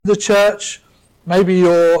the church. Maybe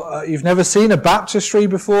you've never seen a baptistry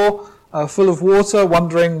before, full of water,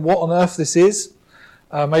 wondering what on earth this is.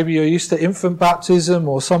 Maybe you're used to infant baptism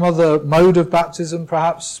or some other mode of baptism,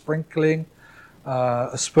 perhaps sprinkling,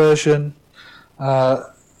 aspersion.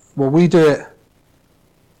 Well, we do it,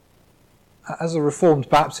 as a Reformed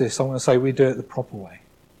Baptist, I'm going to say we do it the proper way.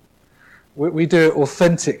 We do it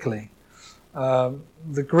authentically.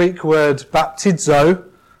 The Greek word baptizo,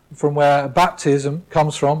 from where baptism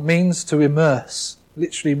comes from, means to immerse.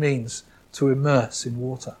 Literally means to immerse in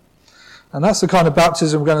water. And that's the kind of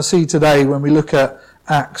baptism we're going to see today when we look at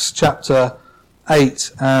Acts chapter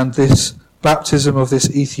 8 and this baptism of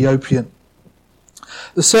this Ethiopian.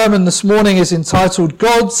 The sermon this morning is entitled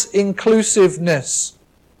God's Inclusiveness.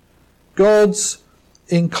 God's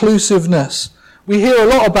inclusiveness. We hear a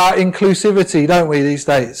lot about inclusivity, don't we, these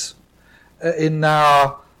days? In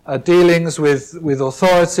our dealings with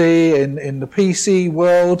authority, in the PC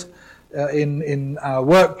world, in our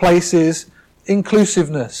workplaces,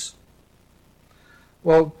 inclusiveness.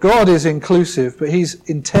 Well, God is inclusive, but He's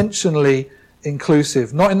intentionally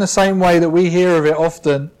inclusive. Not in the same way that we hear of it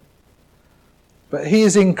often, but He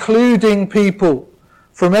is including people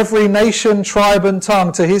from every nation, tribe and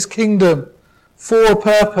tongue to His kingdom for a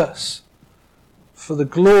purpose, for the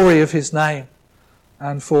glory of His name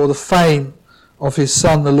and for the fame of His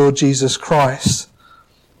Son, the Lord Jesus Christ.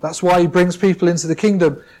 That's why He brings people into the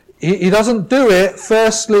kingdom. He doesn't do it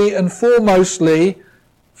firstly and foremostly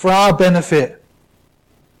for our benefit.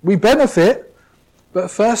 We benefit, but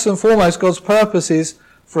first and foremost God's purpose is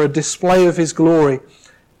for a display of His glory.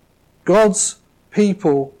 God's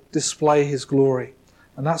people display His glory.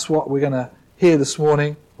 And that's what we're going to hear this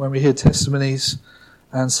morning when we hear testimonies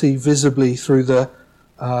and see visibly through the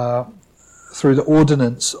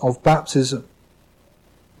ordinance of baptism.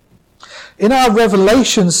 In our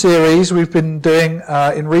Revelation series we've been doing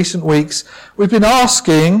in recent weeks, we've been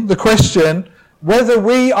asking the question whether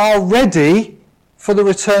we are ready for the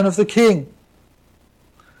return of the King.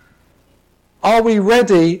 Are we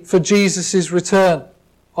ready for Jesus' return?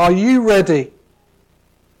 Are you ready?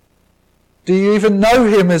 Do you even know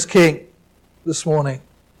Him as King this morning?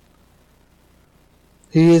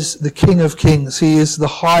 He is the King of Kings. He is the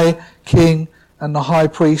High King and the High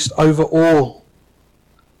Priest over all.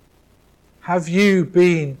 Have you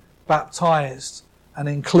been baptized and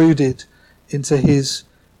included into His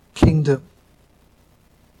kingdom?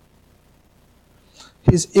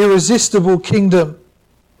 His irresistible kingdom,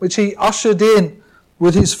 which He ushered in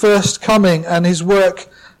with His first coming and His work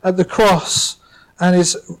at the cross and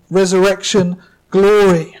His resurrection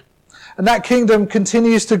glory. And that kingdom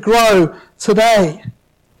continues to grow today,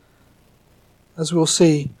 as we'll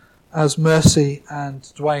see, as Mercy and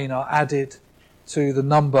Dwayne are added to the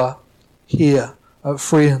number here at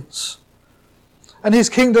Friends. And His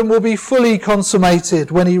kingdom will be fully consummated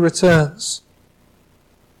when He returns.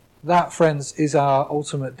 That, friends, is our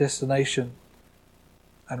ultimate destination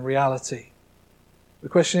and reality. The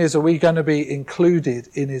question is, are we going to be included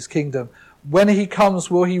in His kingdom? When He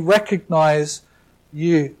comes, will He recognize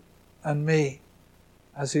you and me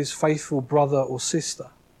as His faithful brother or sister?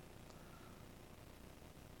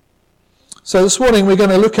 So this morning we're going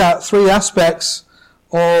to look at three aspects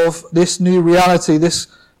of this new reality, this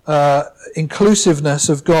inclusiveness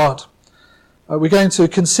of God. We're going to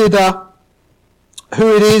consider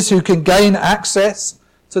who it is who can gain access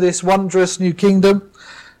to this wondrous new kingdom.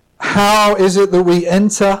 How is it that we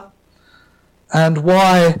enter? And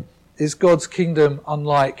why is God's kingdom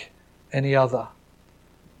unlike any other?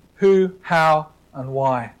 Who, how, and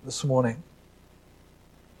why this morning.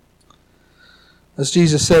 As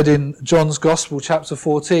Jesus said in John's Gospel, chapter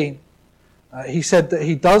 14, He said that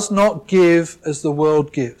He does not give as the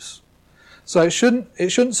world gives. So it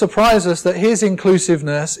shouldn't surprise us that His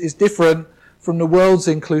inclusiveness is different from the world's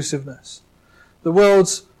inclusiveness. The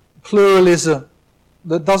world's pluralism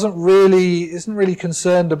that isn't really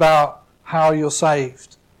concerned about how you're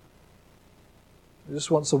saved. It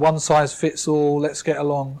just wants a one-size-fits-all, let's get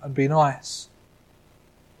along and be nice,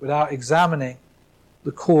 without examining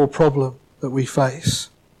the core problem that we face.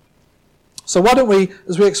 So why don't we,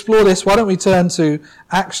 as we explore this, why don't we turn to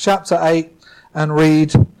Acts chapter 8 and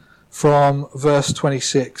read from verse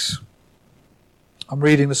 26. I'm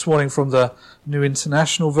reading this morning from the New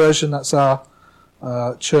International Version. That's our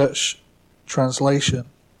church translation.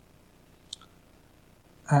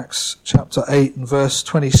 Acts chapter 8 and verse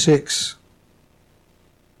 26.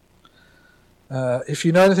 If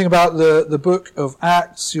you know anything about the book of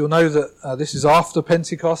Acts, you'll know that this is after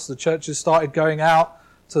Pentecost. The church has started going out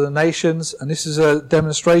to the nations, and this is a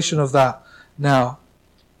demonstration of that now,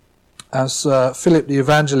 as Philip the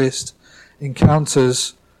evangelist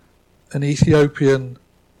encounters an Ethiopian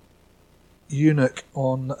eunuch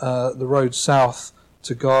on the road south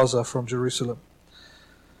to Gaza from Jerusalem.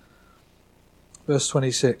 Verse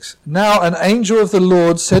 26. Now an angel of the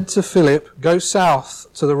Lord said to Philip, go south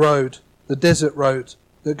to the road, the desert road,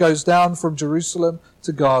 that goes down from Jerusalem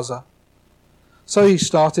to Gaza. So he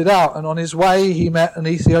started out, and on his way he met an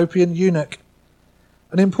Ethiopian eunuch,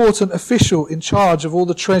 an important official in charge of all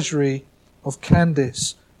the treasury of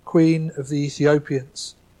Candace, queen of the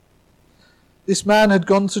Ethiopians. This man had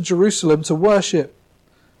gone to Jerusalem to worship,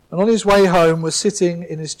 and on his way home was sitting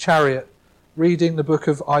in his chariot, reading the book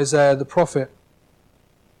of Isaiah the prophet.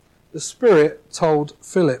 The Spirit told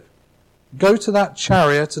Philip, go to that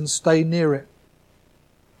chariot and stay near it.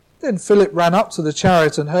 Then Philip ran up to the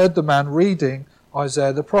chariot and heard the man reading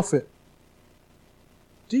Isaiah the prophet.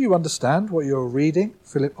 Do you understand what you are reading?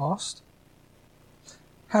 Philip asked.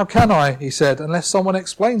 How can I, he said, unless someone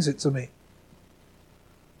explains it to me?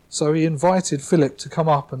 So he invited Philip to come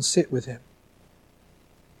up and sit with him.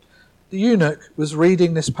 The eunuch was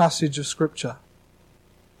reading this passage of Scripture.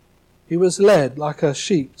 He was led like a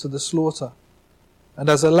sheep to the slaughter, and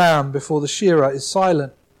as a lamb before the shearer is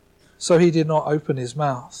silent, so he did not open his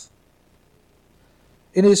mouth.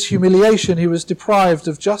 In his humiliation he was deprived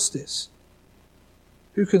of justice.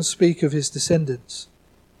 Who can speak of his descendants?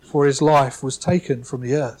 For his life was taken from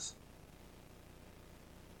the earth.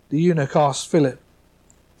 The eunuch asked Philip,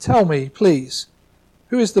 tell me, please,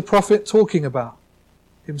 who is the prophet talking about?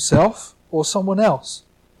 Himself or someone else?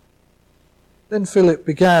 Then Philip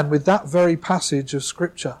began with that very passage of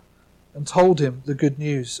Scripture and told him the good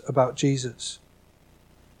news about Jesus.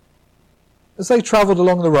 As they travelled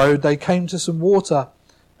along the road, they came to some water,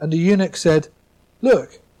 and the eunuch said,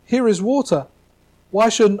 look, here is water. Why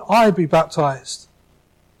shouldn't I be baptized?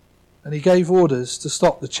 And he gave orders to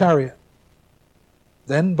stop the chariot.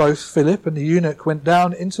 Then both Philip and the eunuch went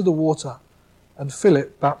down into the water, and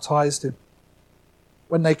Philip baptized him.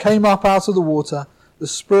 When they came up out of the water, the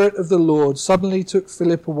Spirit of the Lord suddenly took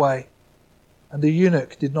Philip away, and the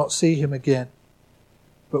eunuch did not see him again,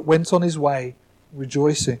 but went on his way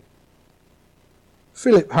rejoicing.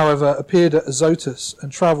 Philip, however, appeared at Azotus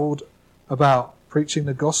and travelled about, preaching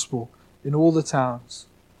the gospel in all the towns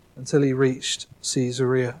until he reached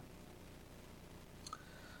Caesarea.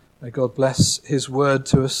 May God bless his word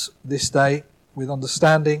to us this day with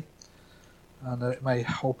understanding, and that it may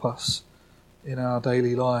help us in our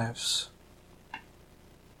daily lives.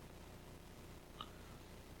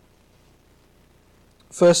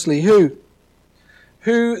 Firstly, who?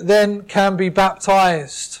 Who then can be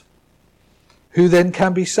baptized? Who then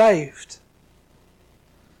can be saved?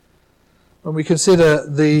 When we consider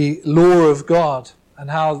the law of God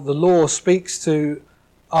and how the law speaks to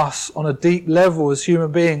us on a deep level as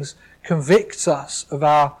human beings, convicts us of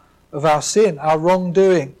our sin, our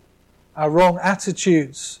wrongdoing, our wrong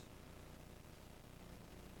attitudes.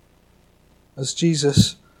 As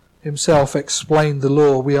Jesus himself explained the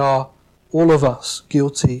law, we are all of us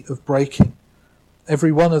guilty of breaking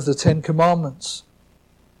every one of the 10 Commandments.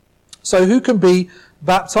 So who can be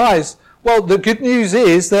baptized? Well, the good news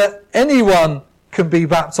is that anyone can be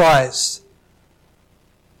baptized.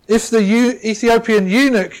 If the Ethiopian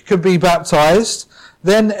eunuch can be baptized,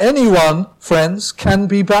 then anyone, friends, can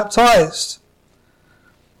be baptized.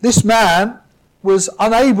 This man was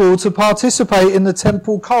unable to participate in the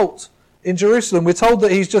temple cult in Jerusalem. We're told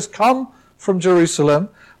that he's just come from Jerusalem,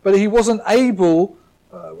 but he wasn't able,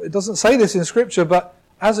 it doesn't say this in Scripture, but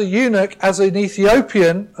as a eunuch, as an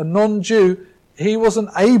Ethiopian, a non-Jew, he wasn't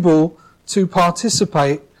able to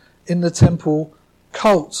participate in the temple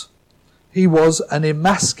cult. He was an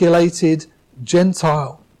emasculated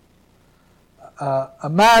Gentile, a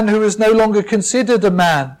man who is no longer considered a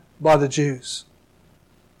man by the Jews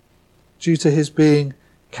due to his being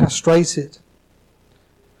castrated.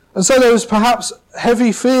 And so there was perhaps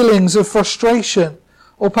heavy feelings of frustration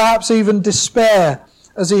or perhaps even despair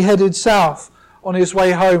as he headed south on his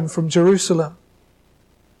way home from Jerusalem.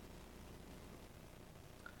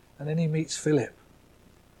 And then he meets Philip,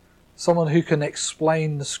 someone who can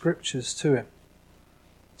explain the Scriptures to him,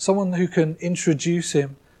 someone who can introduce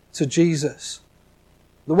him to Jesus,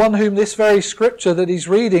 the one whom this very Scripture that he's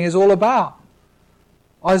reading is all about.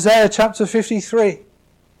 Isaiah chapter 53,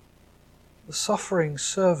 the suffering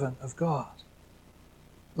servant of God,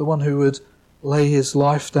 the one who would lay his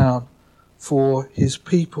life down for his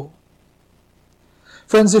people.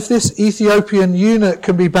 Friends, if this Ethiopian eunuch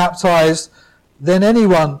can be baptized, then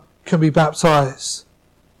anyone can be baptized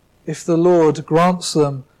if the Lord grants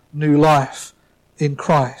them new life in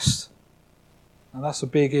Christ. And that's a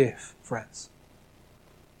big if, friends.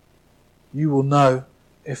 You will know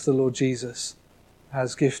if the Lord Jesus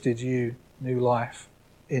has gifted you new life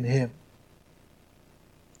in him.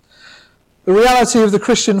 The reality of the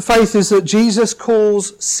Christian faith is that Jesus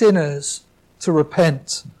calls sinners to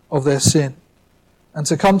repent of their sin and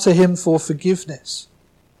to come to him for forgiveness.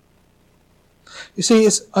 You see,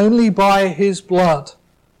 it's only by his blood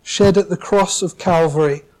shed at the cross of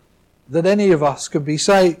Calvary that any of us can be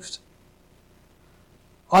saved.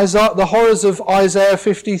 The horrors of Isaiah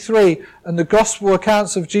 53 and the gospel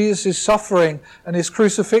accounts of Jesus' suffering and his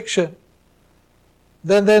crucifixion,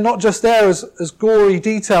 then they're not just there as gory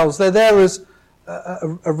details, they're there as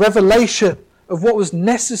a revelation of what was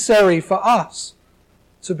necessary for us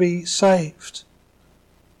to be saved.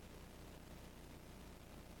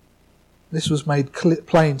 This was made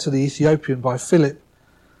plain to the Ethiopian by Philip,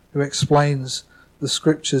 who explains the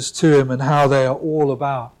scriptures to him and how they are all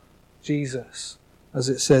about Jesus, as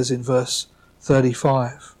it says in verse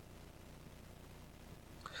 35.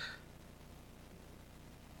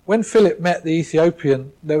 When Philip met the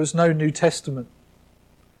Ethiopian, there was no New Testament.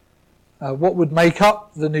 What would make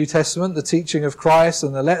up the New Testament, the teaching of Christ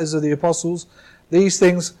and the letters of the apostles, these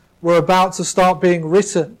things were about to start being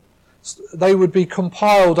written. They would be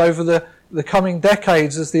compiled over the coming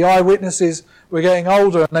decades as the eyewitnesses were getting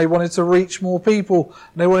older and they wanted to reach more people.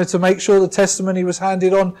 And they wanted to make sure the testimony was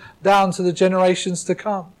handed on down to the generations to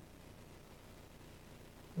come.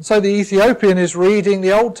 And so the Ethiopian is reading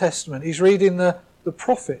the Old Testament. He's reading the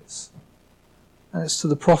prophets. And it's to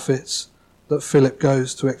the prophets that Philip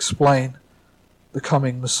goes to explain the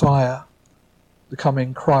coming Messiah, the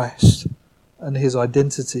coming Christ, and his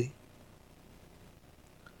identity.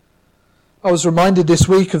 I was reminded this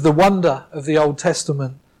week of the wonder of the Old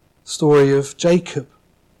Testament story of Jacob,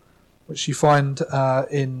 which you find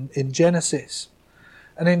in Genesis.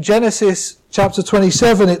 And in Genesis chapter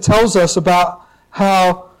 27, it tells us about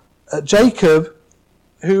how Jacob,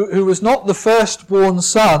 who was not the firstborn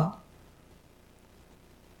son,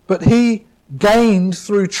 but he gained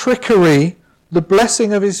through trickery the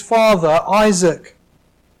blessing of his father Isaac.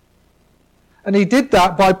 And he did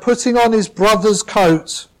that by putting on his brother's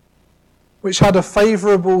coat, which had a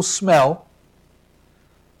favourable smell.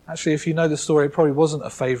 Actually, if you know the story, it probably wasn't a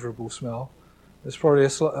favourable smell. It's probably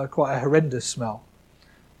quite a horrendous smell.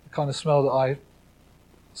 The kind of smell that I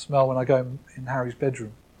smell when I go in Harry's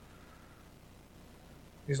bedroom.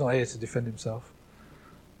 He's not here to defend himself.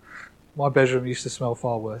 My bedroom used to smell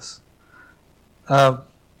far worse.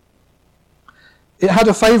 It had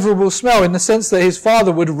a favourable smell in the sense that his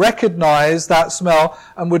father would recognise that smell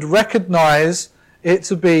and would recognise it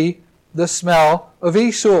to be the smell of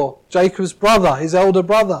Esau, Jacob's brother, his elder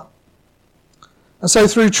brother. And so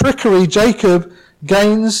through trickery, Jacob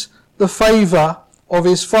gains the favour of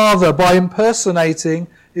his father by impersonating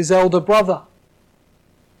his elder brother.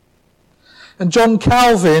 And John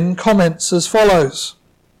Calvin comments as follows.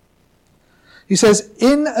 He says,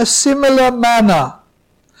 "In a similar manner,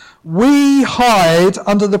 we hide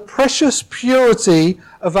under the precious purity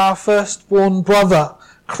of our firstborn brother,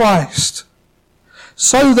 Christ,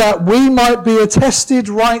 so that we might be attested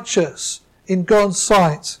righteous in God's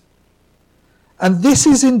sight. And this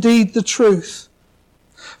is indeed the truth.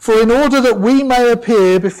 For in order that we may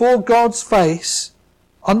appear before God's face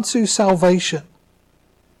unto salvation,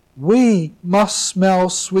 we must smell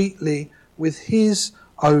sweetly with his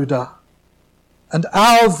odour, and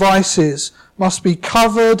our vices must be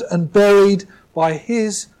covered and buried by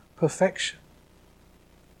his perfection."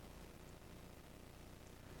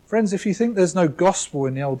 Friends, if you think there's no gospel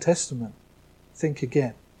in the Old Testament, think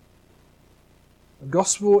again. The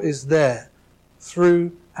gospel is there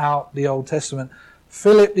throughout the Old Testament.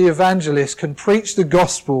 Philip the evangelist can preach the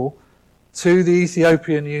gospel to the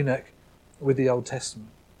Ethiopian eunuch with the Old Testament.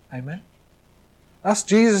 Amen? That's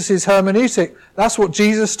Jesus' hermeneutic. That's what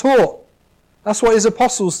Jesus taught. That's what his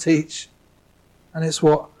apostles teach. And it's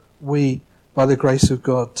what we, by the grace of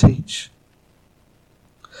God, teach.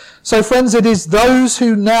 So friends, it is those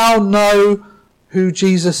who now know who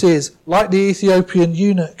Jesus is, like the Ethiopian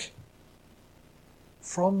eunuch,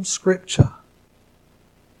 from Scripture.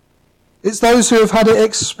 It's those who have had it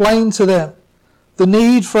explained to them, the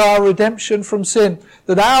need for our redemption from sin,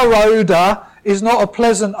 that our odour is not a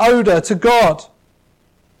pleasant odour to God.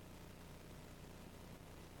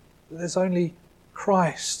 There's only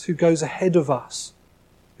Christ who goes ahead of us,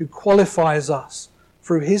 who qualifies us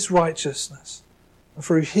through his righteousness and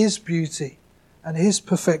through his beauty and his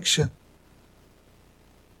perfection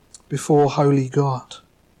before holy God.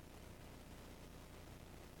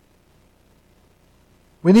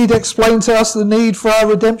 We need explained to us the need for our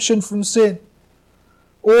redemption from sin,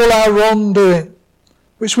 all our wrongdoing,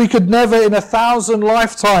 which we could never in 1,000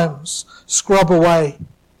 lifetimes scrub away.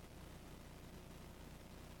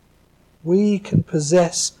 we can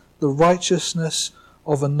possess the righteousness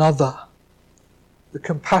of another, the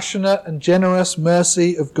compassionate and generous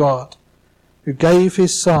mercy of God, who gave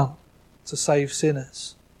his Son to save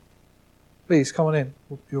sinners. Please come on in.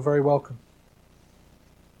 You're very welcome.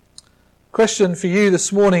 Question for you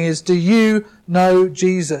this morning is, do you know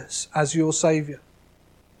Jesus as your Saviour?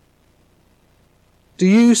 Do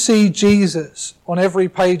you see Jesus on every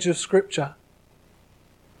page of Scripture?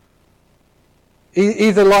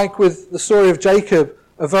 Either like with the story of Jacob,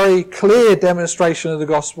 a very clear demonstration of the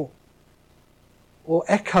gospel, or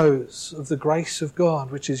echoes of the grace of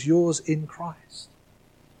God, which is yours in Christ.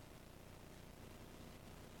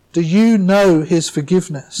 Do you know his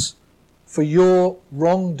forgiveness for your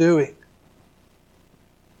wrongdoing?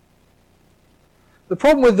 The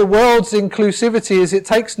problem with the world's inclusivity is it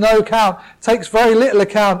takes no account, takes very little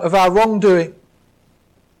account of our wrongdoing.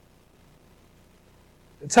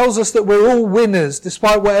 It tells us that we're all winners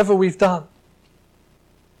despite whatever we've done.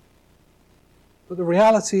 But the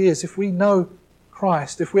reality is, if we know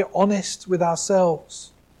Christ, if we're honest with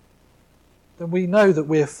ourselves, then we know that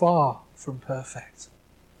we're far from perfect.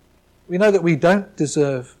 We know that we don't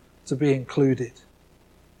deserve to be included.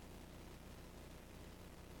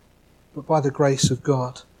 But by the grace of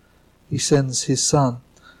God, he sends his Son.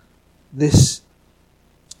 This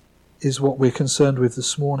is what we're concerned with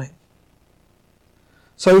this morning.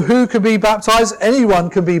 So who can be baptized? Anyone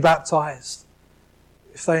can be baptized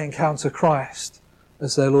if they encounter Christ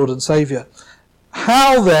as their Lord and Saviour.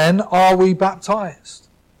 How then are we baptized?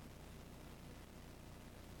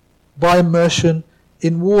 By immersion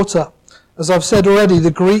in water. As I've said already,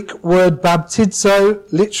 the Greek word baptizo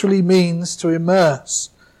literally means to immerse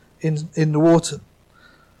in the water.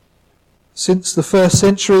 Since the first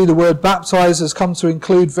century, the word baptize has come to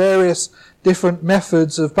include various different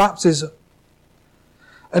methods of baptism.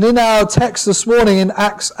 And in our text this morning in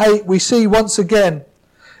Acts 8, we see once again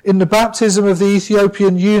in the baptism of the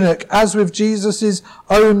Ethiopian eunuch, as with Jesus'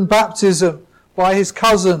 own baptism by his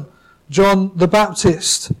cousin John the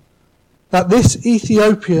Baptist, that this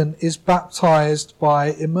Ethiopian is baptized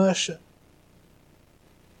by immersion.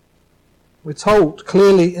 We're told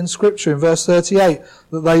clearly in Scripture in verse 38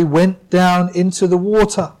 that they went down into the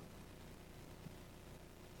water.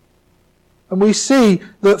 And we see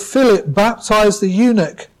that Philip baptized the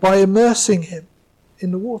eunuch by immersing him in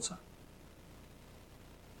the water.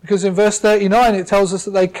 Because in verse 39 it tells us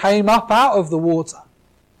that they came up out of the water.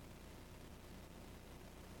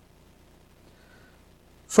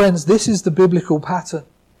 Friends, this is the biblical pattern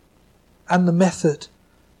and the method,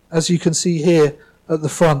 as you can see here at the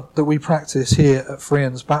front, that we practice here at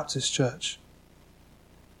Friends Baptist Church.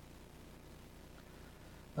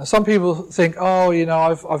 Now, some people think,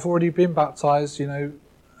 I've already been baptized. The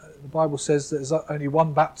Bible says that there's only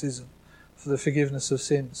one baptism for the forgiveness of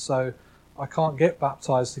sins, so I can't get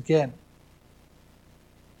baptized again.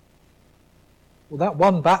 Well, that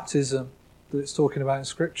one baptism that it's talking about in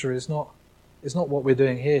Scripture is not what we're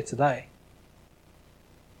doing here today.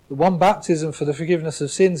 The one baptism for the forgiveness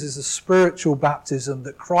of sins is the spiritual baptism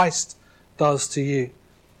that Christ does to you.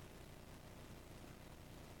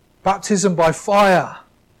 Baptism by fire.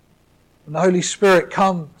 When the Holy Spirit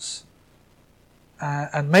comes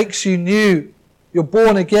and makes you new, you're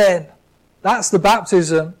born again. That's the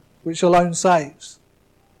baptism which alone saves.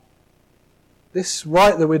 This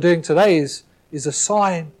rite that we're doing today is a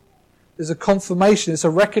sign, is a confirmation, it's a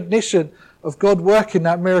recognition of God working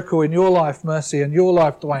that miracle in your life, Mercy, and your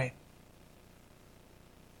life, Dwayne.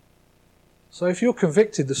 So if you're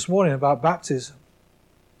convicted this morning about baptism,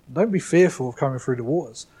 don't be fearful of coming through the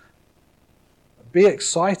waters. Be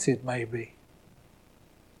excited, maybe,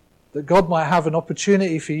 that God might have an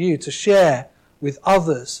opportunity for you to share with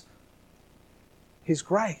others his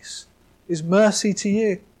grace, his mercy to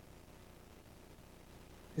you,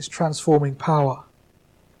 his transforming power.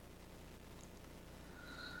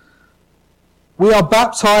 We are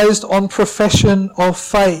baptized on profession of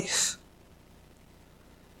faith.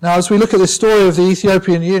 Now, as we look at the story of the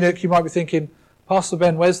Ethiopian eunuch, you might be thinking, Pastor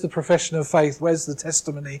Ben, where's the profession of faith? Where's the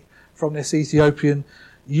testimony from this Ethiopian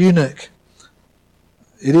eunuch?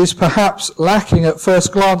 It is perhaps lacking at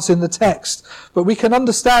first glance in the text, but we can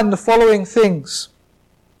understand the following things.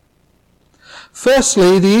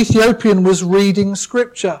 Firstly, the Ethiopian was reading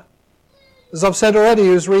Scripture. As I've said already, he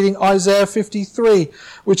was reading Isaiah 53,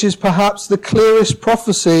 which is perhaps the clearest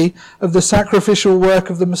prophecy of the sacrificial work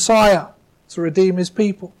of the Messiah to redeem his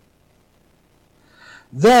people.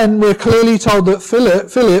 Then we're clearly told that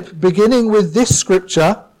Philip, beginning with this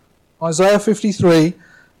scripture, Isaiah 53,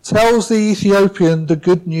 tells the Ethiopian the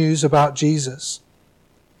good news about Jesus.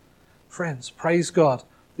 Friends, praise God,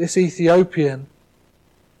 this Ethiopian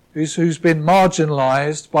who's been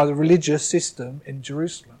marginalised by the religious system in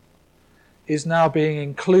Jerusalem, is now being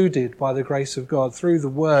included by the grace of God through the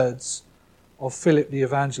words of Philip the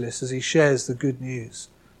evangelist as he shares the good news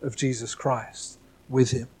of Jesus Christ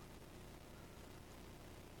with him.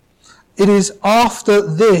 It is after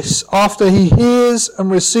this, after he hears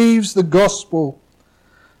and receives the gospel,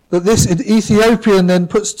 that this Ethiopian then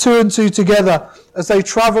puts two and two together. As they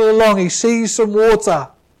travel along, he sees some water.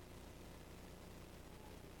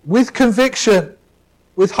 With conviction,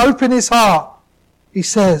 with hope in his heart, he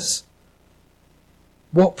says,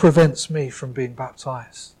 "What prevents me from being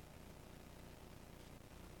baptized?"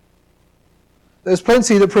 There's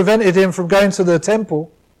plenty that prevented him from going to the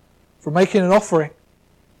temple, from making an offering.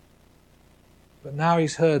 But now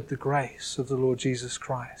he's heard the grace of the Lord Jesus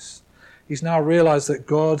Christ. He's now realized that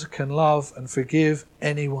God can love and forgive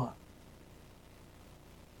anyone.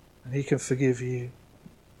 And he can forgive you,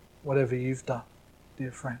 whatever you've done,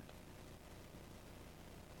 dear friend.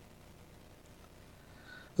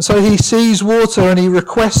 And so he sees water and he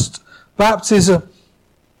requests baptism.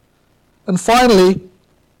 And finally,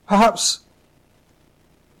 perhaps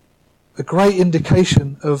a great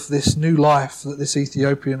indication of this new life that this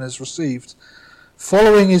Ethiopian has received.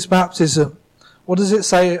 Following his baptism, what does it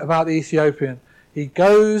say about the Ethiopian? He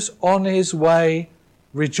goes on his way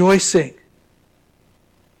rejoicing.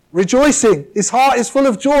 Rejoicing. His heart is full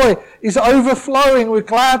of joy. He's overflowing with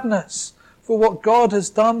gladness for what God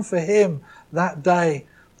has done for him that day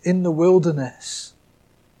in the wilderness.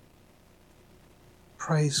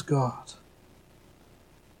 Praise God.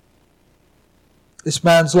 This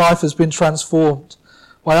man's life has been transformed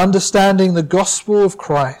by understanding the gospel of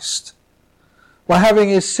Christ, by having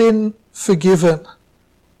his sin forgiven,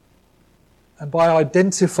 and by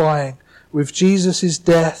identifying with Jesus'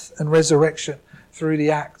 death and resurrection through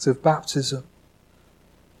the act of baptism.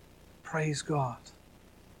 Praise God.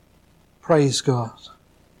 Praise God.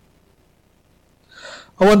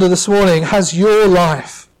 I wonder this morning, has your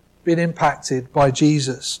life been impacted by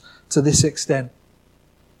Jesus to this extent?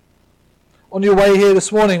 On your way here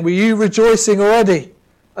this morning, were you rejoicing already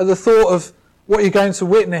at the thought of what you're going to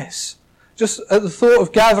witness? Just at the thought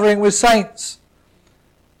of gathering with saints?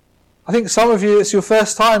 I think some of you, it's your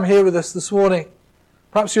first time here with us this morning.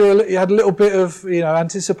 Perhaps you had a little bit of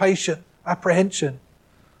anticipation, apprehension.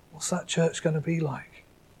 What's that church going to be like?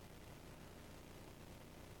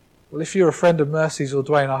 Well, if you're a friend of Mercy's or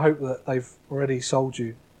Dwayne, I hope that they've already sold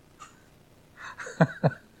you.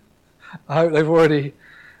 I hope they've already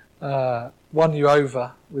won you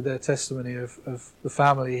over with their testimony of the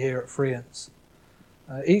family here at Friends.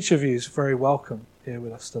 Each of you is very welcome here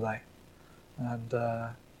with us today. And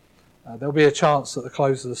there'll be a chance at the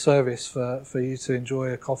close of the service for you to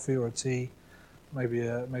enjoy a coffee or a tea, maybe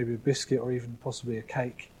a biscuit or even possibly a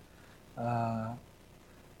cake,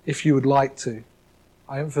 if you would like to.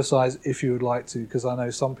 I emphasise if you would like to, because I know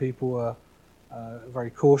some people are very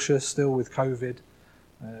cautious still with COVID.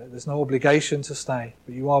 There's no obligation to stay,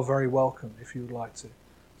 but you are very welcome if you would like to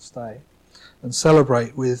stay and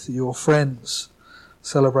celebrate with your friends,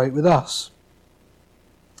 celebrate with us.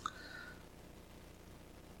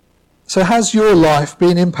 So has your life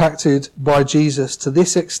been impacted by Jesus to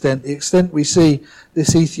this extent, the extent we see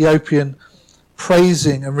this Ethiopian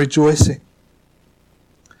praising and rejoicing?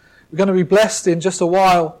 We're going to be blessed in just a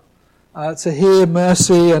while to hear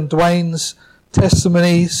Mercy and Dwayne's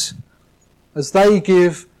testimonies as they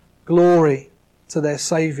give glory to their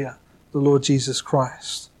Saviour, the Lord Jesus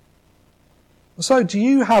Christ. So, do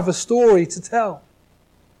you have a story to tell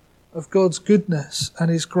of God's goodness and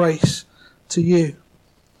His grace to you?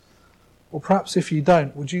 Or perhaps if you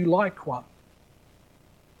don't, would you like one?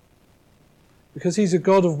 Because He's a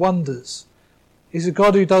God of wonders. He's a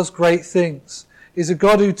God who does great things. He's a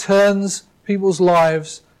God who turns people's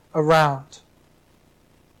lives around.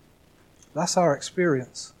 That's our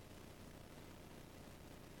experience.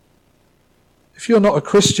 If you're not a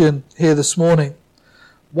Christian here this morning,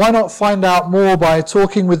 why not find out more by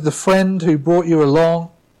talking with the friend who brought you along,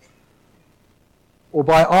 or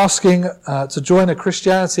by asking to join a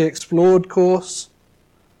Christianity Explored course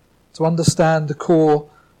to understand the core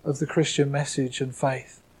of the Christian message and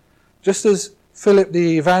faith. Just as Philip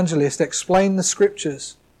the evangelist explained the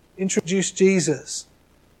scriptures, introduced Jesus,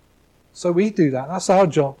 so we do that. That's our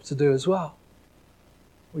job to do as well.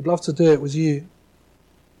 We'd love to do it with you.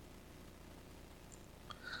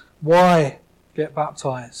 Why get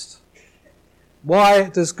baptized? Why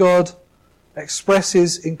does God express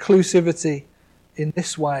His inclusivity in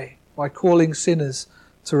this way by calling sinners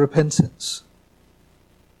to repentance?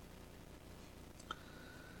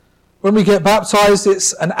 When we get baptized,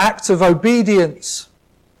 it's an act of obedience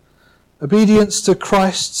Obedience to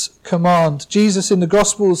Christ's command. Jesus in the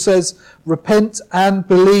Gospel says, repent and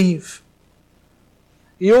believe.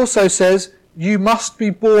 He also says, you must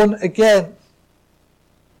be born again.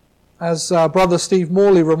 As Brother Steve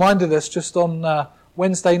Morley reminded us just on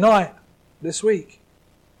Wednesday night this week.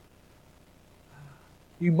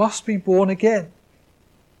 You must be born again.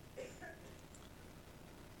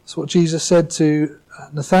 That's what Jesus said to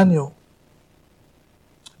Nathanael.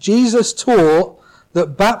 Jesus taught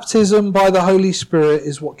that baptism by the Holy Spirit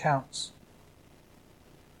is what counts.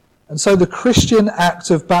 And so the Christian act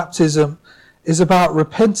of baptism is about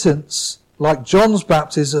repentance, like John's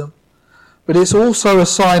baptism, but it's also a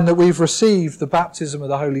sign that we've received the baptism of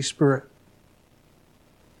the Holy Spirit.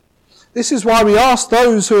 This is why we ask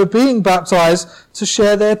those who are being baptized to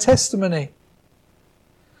share their testimony.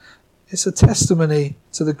 It's a testimony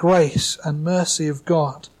to the grace and mercy of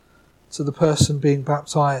God to the person being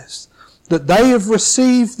baptized, that they have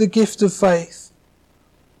received the gift of faith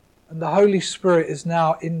and the Holy Spirit is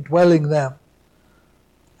now indwelling them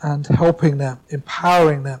and helping them,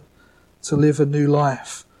 empowering them to live a new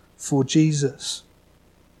life for Jesus.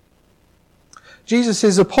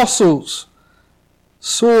 Jesus' apostles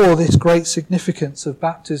saw this great significance of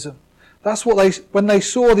baptism. That's what when they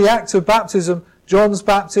saw the act of baptism, John's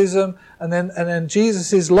baptism, and then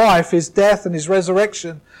Jesus' life, his death and his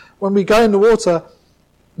resurrection. When we go in the water,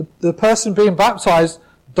 the person being baptized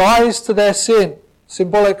dies to their sin,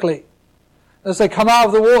 symbolically. As they come out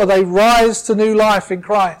of the water, they rise to new life in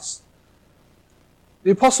Christ.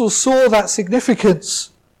 The apostles saw that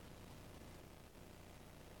significance.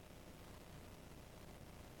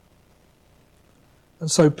 And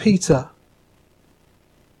so Peter,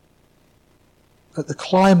 at the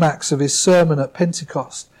climax of his sermon at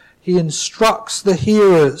Pentecost, he instructs the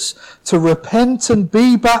hearers to repent and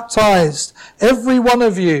be baptized, every one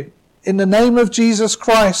of you, in the name of Jesus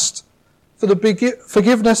Christ, for the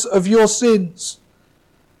forgiveness of your sins,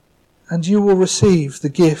 and you will receive the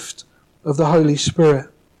gift of the Holy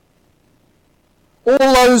Spirit. All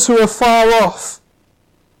those who are far off,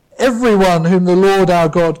 everyone whom the Lord our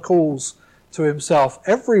God calls to himself,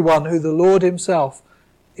 everyone who the Lord himself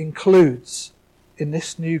includes in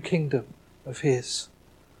this new kingdom of his,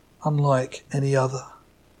 unlike any other.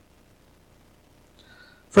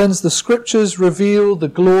 Friends, the Scriptures reveal the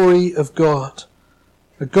glory of God,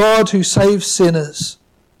 a God who saves sinners,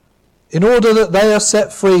 in order that they are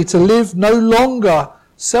set free to live no longer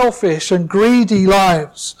selfish and greedy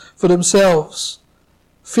lives for themselves,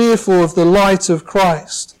 fearful of the light of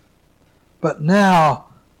Christ, but now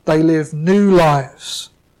they live new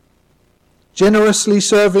lives, generously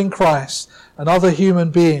serving Christ and other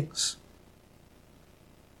human beings.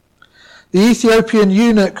 The Ethiopian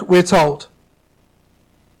eunuch, we're told,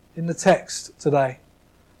 in the text today,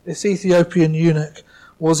 this Ethiopian eunuch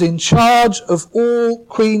was in charge of all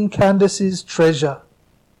Queen Candace's treasure.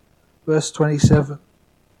 Verse 27.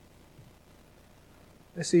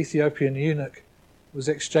 This Ethiopian eunuch was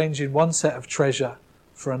exchanging one set of treasure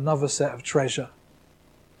for another set of treasure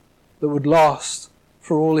that would last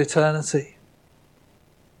for all eternity.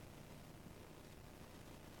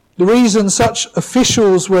 The reason such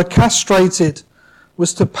officials were castrated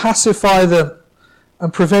was to pacify them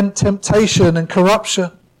and prevent temptation and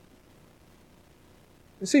corruption.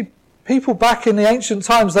 You see, people back in the ancient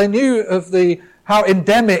times, they knew of how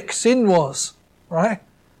endemic sin was, right?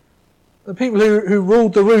 The people who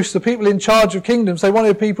ruled the roost, the people in charge of kingdoms, they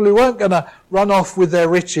wanted people who weren't going to run off with their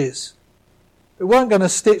riches, who weren't going to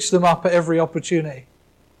stitch them up at every opportunity.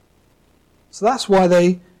 So that's why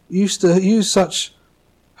they used to use such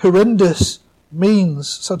horrendous means,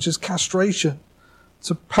 such as castration,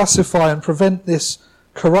 to pacify and prevent this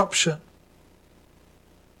corruption.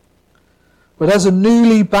 But as a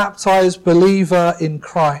newly baptized believer in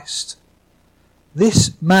Christ,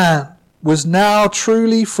 this man was now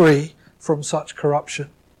truly free from such corruption.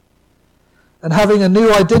 And having a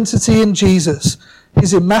new identity in Jesus,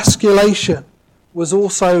 his emasculation was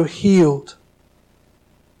also healed,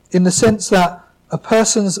 in the sense that a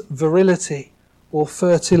person's virility or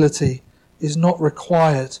fertility is not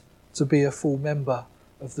required to be a full member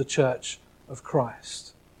of the Church of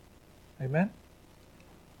Christ. Amen?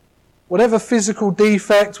 Whatever physical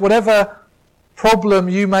defect, whatever problem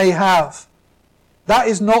you may have, that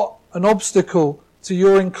is not an obstacle to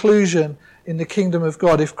your inclusion in the kingdom of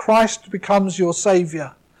God. If Christ becomes your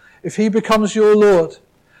Saviour, if he becomes your Lord,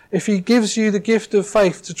 if he gives you the gift of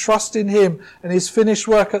faith to trust in him and his finished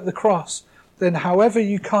work at the cross, then however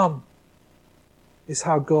you come is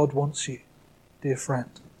how God wants you, dear friend.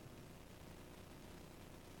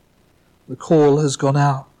 The call has gone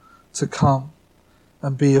out to come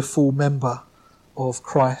and be a full member of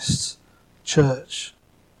Christ's church.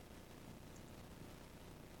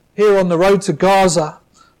 Here on the road to Gaza,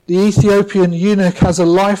 the Ethiopian eunuch has a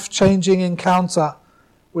life-changing encounter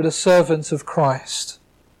with a servant of Christ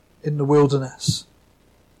in the wilderness.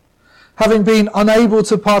 Having been unable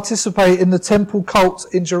to participate in the temple cult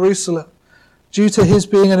in Jerusalem due to his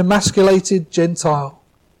being an emasculated Gentile,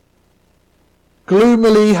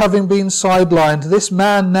 gloomily having been sidelined, this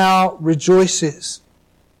man now rejoices.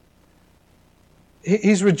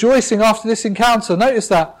 He's rejoicing after this encounter. Notice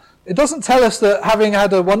that. It doesn't tell us that having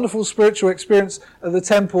had a wonderful spiritual experience at the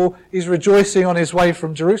temple, he's rejoicing on his way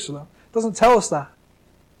from Jerusalem. It doesn't tell us that.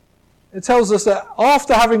 It tells us that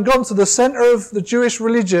after having gone to the centre of the Jewish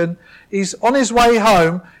religion, he's on his way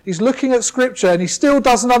home, he's looking at Scripture, and he still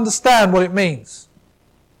doesn't understand what it means.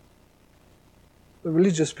 The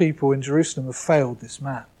religious people in Jerusalem have failed this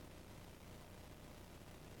man.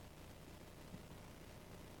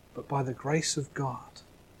 But by the grace of God,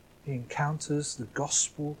 he encounters the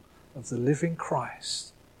gospel of the living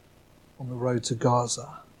Christ on the road to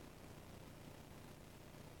Gaza.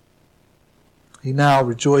 He now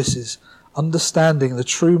rejoices, understanding the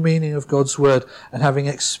true meaning of God's word and having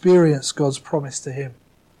experienced God's promise to him,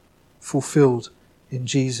 fulfilled in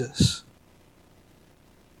Jesus.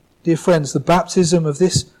 Dear friends, the baptism of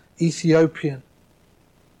this Ethiopian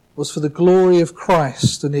was for the glory of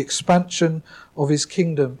Christ and the expansion of his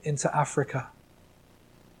kingdom into Africa.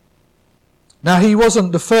 Now, he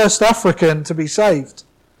wasn't the first African to be saved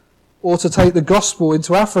or to take the gospel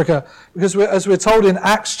into Africa, because as we're told in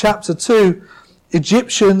Acts chapter 2,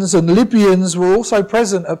 Egyptians and Libyans were also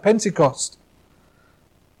present at Pentecost.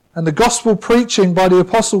 And the gospel preaching by the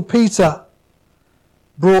Apostle Peter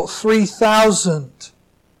brought 3,000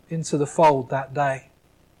 into the fold that day.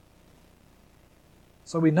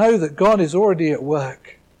 So we know that God is already at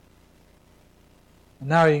work. And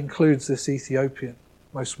now he includes this Ethiopian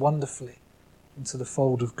most wonderfully into the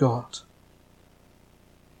fold of God.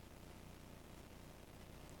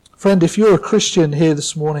 Friend, if you're a Christian here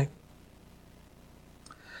this morning,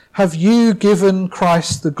 have you given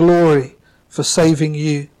Christ the glory for saving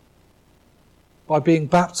you by being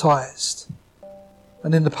baptized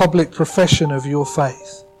and in the public profession of your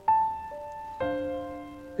faith?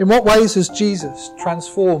 In what ways has Jesus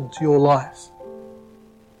transformed your life?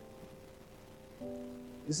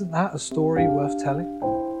 Isn't that a story worth telling?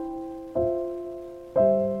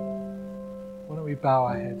 Why don't we bow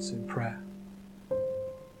our heads in prayer?